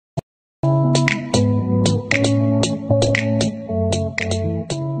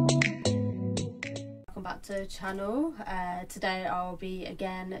channel. Today I'll be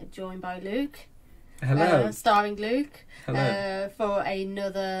again joined by Luke. Hello. Starring Luke. Hello. For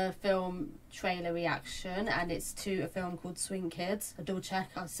another film trailer reaction, and it's to a film called Swing Kids. I double check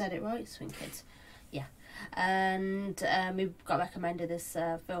I said it right. Swing Kids. Yeah. And we got recommended this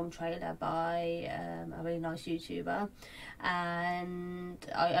film trailer by a really nice YouTuber, and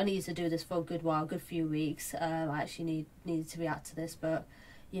I needed to do this for a good few weeks. I actually needed to react to this, but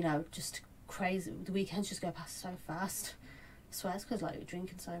you know, just crazy. The weekends just go past so fast. I swear it's because like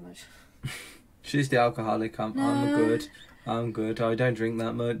drinking so much. She's the alcoholic. I'm good. I'm good. I don't drink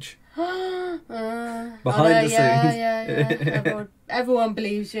that much. Behind the scenes. Yeah. Everyone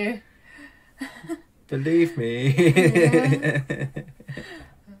believes you. Believe me.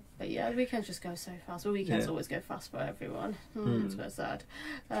 But yeah, weekends just go so fast. Well, weekends always go fast for everyone. It's quite sad.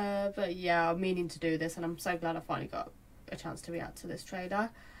 But yeah, I'm meaning to do this, and I'm so glad I finally got a chance to react to this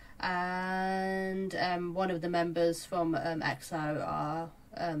trailer. And one of the members from EXO are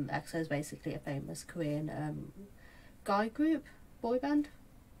EXO is basically a famous Korean boy band,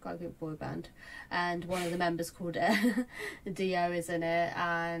 and one of the members called Dio is in it,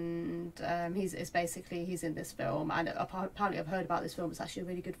 and he's in this film, and apparently I've heard about this film. It's actually a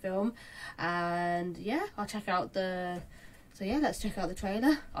really good film, and yeah, let's check out the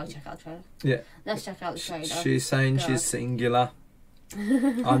trailer. I'll check out the trailer. Yeah. Let's check out the trailer. She's saying she's singular.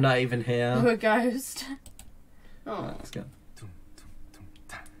 I'm not even here. You're a ghost. Oh. Right, let's go.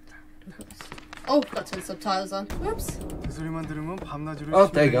 Oh, got to turn subtitles on. Whoops. Oh,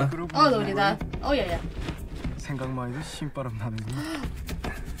 there you go. Oh, look at that. Oh, yeah.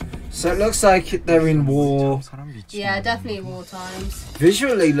 So it looks like they're in war. Yeah, definitely war times.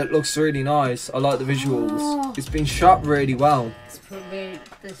 Visually, it looks really nice. I like the visuals. Oh. It's been shot really well.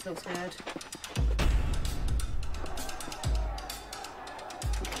 This looks good.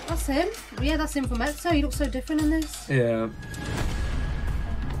 That's him. Yeah, that's him from EXO. He looks so different in this. Yeah.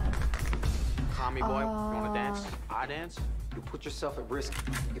 Tommy boy, you wanna dance? I dance? You put yourself at risk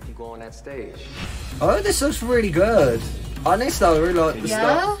if you go on that stage. Oh, this looks really good. Honestly, I really like the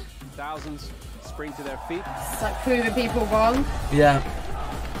stuff. Thousands spring to their feet. It's like proving people wrong. Yeah.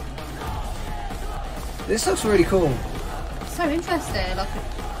 This looks really cool. So interesting. Like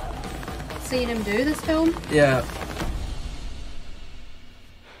seeing him do this film. Yeah.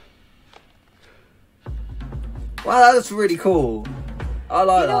 Wow, that's really cool. I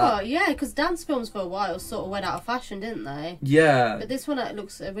like that. What? Yeah, because dance films for a while sort of went out of fashion, didn't they? Yeah. But this one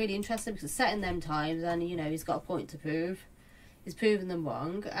looks really interesting because it's set in them times, and you know he's got a point to prove. He's proven them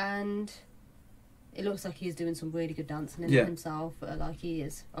wrong, and it looks like he's doing some really good dancing in himself. Like he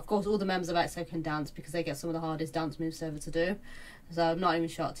is. Of course, all the members of EXO can dance because they get some of the hardest dance moves ever to do. So I'm not even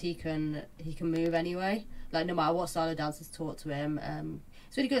shocked he can move anyway. Like no matter what style of dance is taught to him.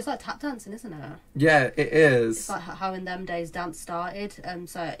 It's really good. It's like tap dancing, isn't it? Yeah, it is. It's like how in them days dance started.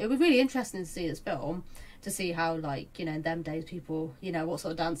 So it was really interesting to see this film, to see how, like, you know, in them days people, you know, what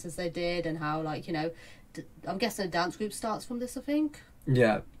sort of dances they did, and how, like, you know, I'm guessing a dance group starts from this, I think.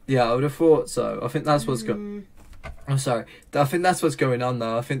 Yeah, I would have thought so. I think that's what's going. I'm sorry. I think that's what's going on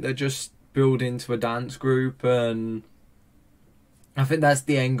though. I think they're just building to a dance group, and I think that's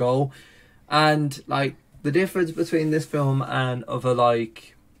the end goal. And like, the difference between this film and other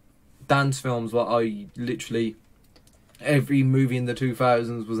like dance films, what I literally every movie in the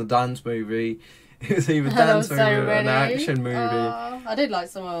 2000s was a dance movie. It was either a dance movie or an action movie. I did like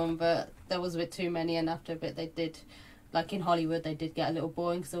some of them, but there was a bit too many, and after a bit they did, like in Hollywood, they did get a little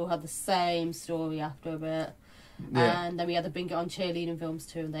boring because they all had the same story after a bit. Yeah. And then we had the Bring It On cheerleading films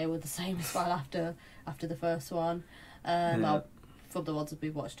too, and they were the same as well after the first one. Well, from the ones that we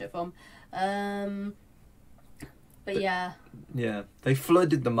watched it from. But yeah, they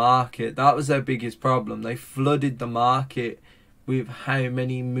flooded the market. That was their biggest problem. They flooded the market with how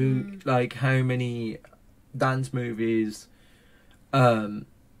many how many dance movies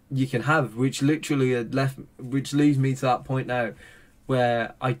you can have, which literally which leads me to that point now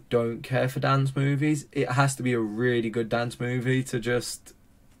where I don't care for dance movies. It has to be a really good dance movie to just,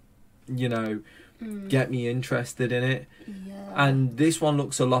 you know, get me interested in it. And this one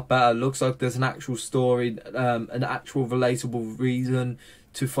looks a lot better. It looks like there's an actual story, an actual relatable reason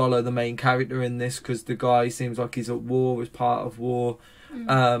to follow the main character in this, because the guy seems like he's at war, is part of war.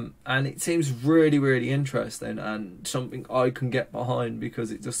 And it seems really, really interesting, and something I can get behind,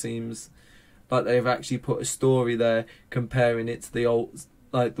 because it just seems like they've actually put a story there, comparing it to the old,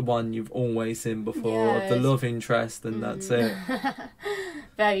 like the one you've always seen before, the love interest, and that's it.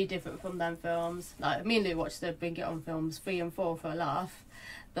 Very different from them films. Like, me and Lou watched the Bring It On films 3 and 4 for a laugh,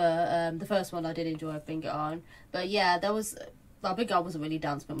 but the first one I did enjoy, Bring It On. But yeah, there was well, Big Girl wasn't really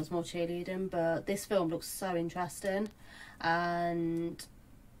dance, but it was more cheerleading. But this film looks so interesting, and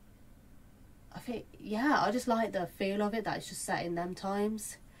I think, yeah, I just like the feel of it, that it's just set in them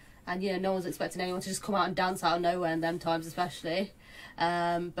times. And, you know, no one's expecting anyone to just come out and dance out of nowhere in them times, especially.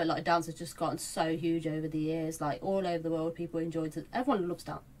 But, like, dance has just gotten so huge over the years. Like, all over the world, people enjoy it. Everyone loves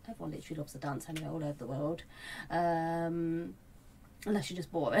dance. Everyone literally loves the dance anyway, all over the world. Unless you're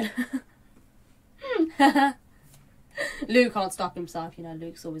just boring. Luke can't stop himself, you know.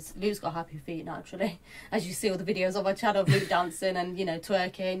 Luke's got happy feet naturally, as you see all the videos on my channel of Luke dancing and, you know,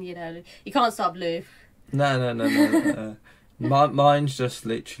 twerking. You know, you can't stop Luke. No. Mine's just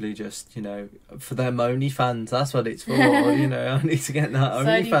literally just, you know, for them OnlyFans. That's what it's for. You know, I need to get that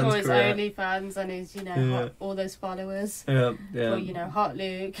OnlyFans for his career. OnlyFans and his, you know, hot, all those followers. Yeah. For, you know, hot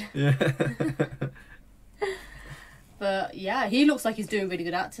Luke. Yeah. But yeah, he looks like he's doing really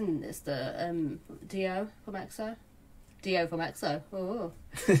good acting. It's the Dio from EXO. Oh,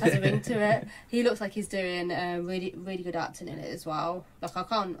 has a ring to it. He looks like he's doing really, really good acting in it as well. Like,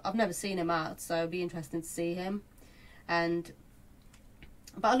 I've never seen him act, so it'd be interesting to see him. But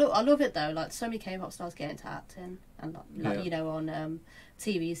I love it though. Like, so many K-pop stars get into acting, and like you know, on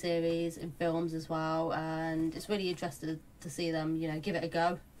TV series and films as well. And it's really interesting to see them, you know, give it a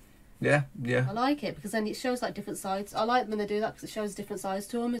go. Yeah. I like it because then it shows like different sides. I like when they do that because it shows different sides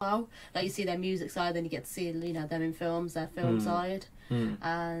to them as well. Like, you see their music side, then you get to see, you know, them in films, their film side,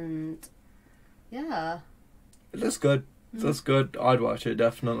 and yeah, it looks good. It looks good. I'd watch it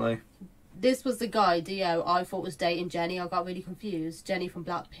definitely. This was the guy, Dio, I thought was dating Jennie. I got really confused. Jennie from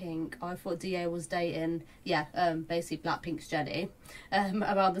Blackpink. I thought Dio was dating, basically Blackpink's Jennie,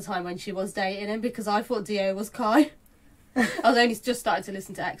 around the time when she was dating him, because I thought Dio was Kai. I was only just starting to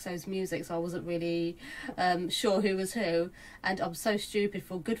listen to EXO's music, so I wasn't really sure who was who. And I'm so stupid.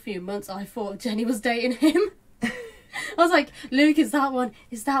 For a good few months, I thought Jennie was dating him. I was like, Luke, is that one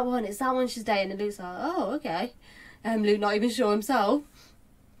she's dating? And Luke's like, oh, okay. Luke not even sure himself.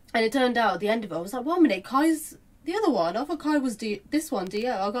 And it turned out at the end of it, I was like, 1 minute, Kai's the other one. I thought Kai was this one,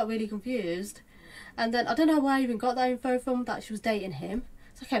 Dio. I got really confused. And then I don't know where I even got that info from, that she was dating him.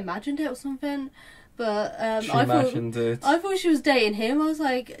 It's like I imagined it or something. But I thought she was dating him. I was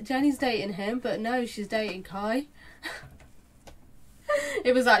like, Jennie's dating him, but no, she's dating Kai.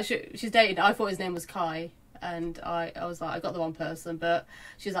 It was actually, she's dating, I thought his name was Kai. And I was like, I got the wrong person, but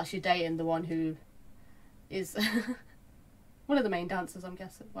she was actually dating the one who is... one of the main dancers, I'm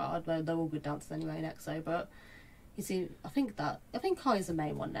guessing. Well, I don't know, they're all good dancers anyway in EXO, but you see, I think Kai's the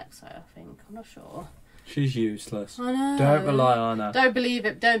main one in EXO, I'm not sure. She's useless. I know. Don't rely on her. Don't believe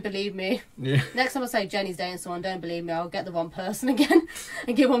it. Don't believe me. Yeah. Next time I say Jennie's dating someone, don't believe me. I'll get the wrong person again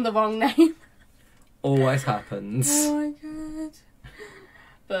and give them the wrong name. Always happens. Oh my god.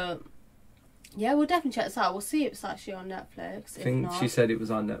 But yeah, we'll definitely check this out. We'll see if it's actually on Netflix. I think she said it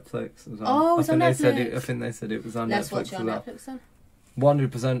was on Netflix as well. Oh, it's on Netflix. I think they said it was on Let's Netflix. watch it on Netflix then.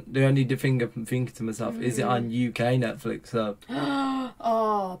 100%. The only thing I'm thinking to myself, is it on UK Netflix? So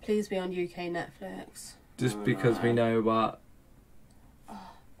oh, please be on UK Netflix. Just because we know what...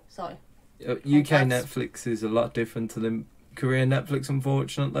 Sorry. UK Netflix is a lot different to the Korean Netflix,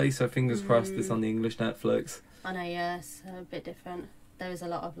 unfortunately. So fingers crossed it's on the English Netflix. I know, yeah, it's a bit different. There is a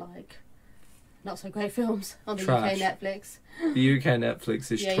lot of, like, not so great films on the Trash. UK Netflix. The UK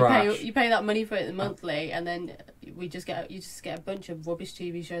Netflix is trash. You pay that money for it monthly, and then you just get a bunch of rubbish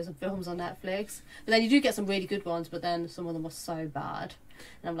TV shows and films on Netflix. But then you do get some really good ones, but then some of them are so bad.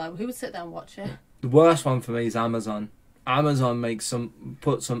 And I'm like, well, who would sit there and watch it? The worst one for me is Amazon. Amazon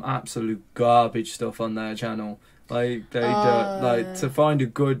put some absolute garbage stuff on their channel. Like to find a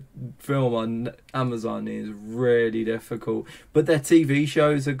good film on Amazon is really difficult. But their TV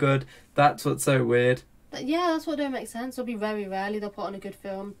shows are good. That's what's so weird. But yeah, that's what don't make sense. It'll be very rarely they'll put on a good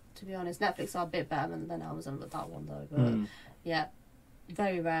film, to be honest. Netflix are a bit better than Amazon with that one though. But yeah,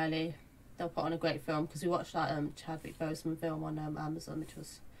 very rarely they'll put on a great film, because we watched that Chadwick Boseman film on Amazon, which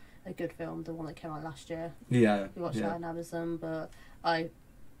was a good film, the one that came out last year. Yeah. We watched that on Amazon, but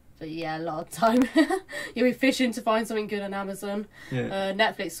yeah, a lot of time you'll be fishing to find something good on Amazon. Yeah.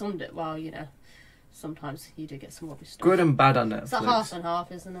 Netflix, sometimes you do get some rubbish stuff. Good and bad on Netflix. It's like half and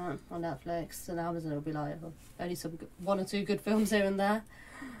half, isn't it, on Netflix? And Amazon will be like only one or two good films here and there.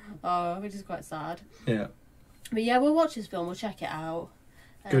 Which is quite sad. Yeah. But yeah, we'll watch this film. We'll check it out.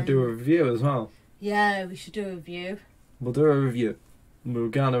 Go do a review as well. Yeah, we should do a review. We'll do a review. We'll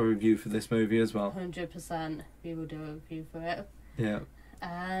get on a review for this movie as well. 100%. We will do a review for it. Yeah.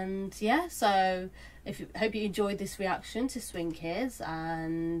 And yeah, so hope you enjoyed this reaction to Swing Kids,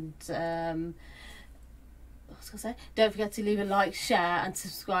 and was I gonna say? Don't forget to leave a like, share, and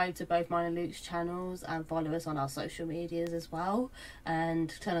subscribe to both mine and Luke's channels, and follow us on our social medias as well,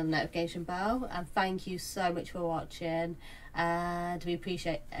 and turn on the notification bell. And thank you so much for watching, and we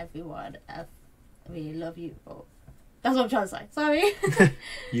appreciate everyone. We love you all. That's what I'm trying to say. Sorry.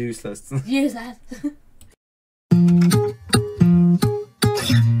 Useless. Useless.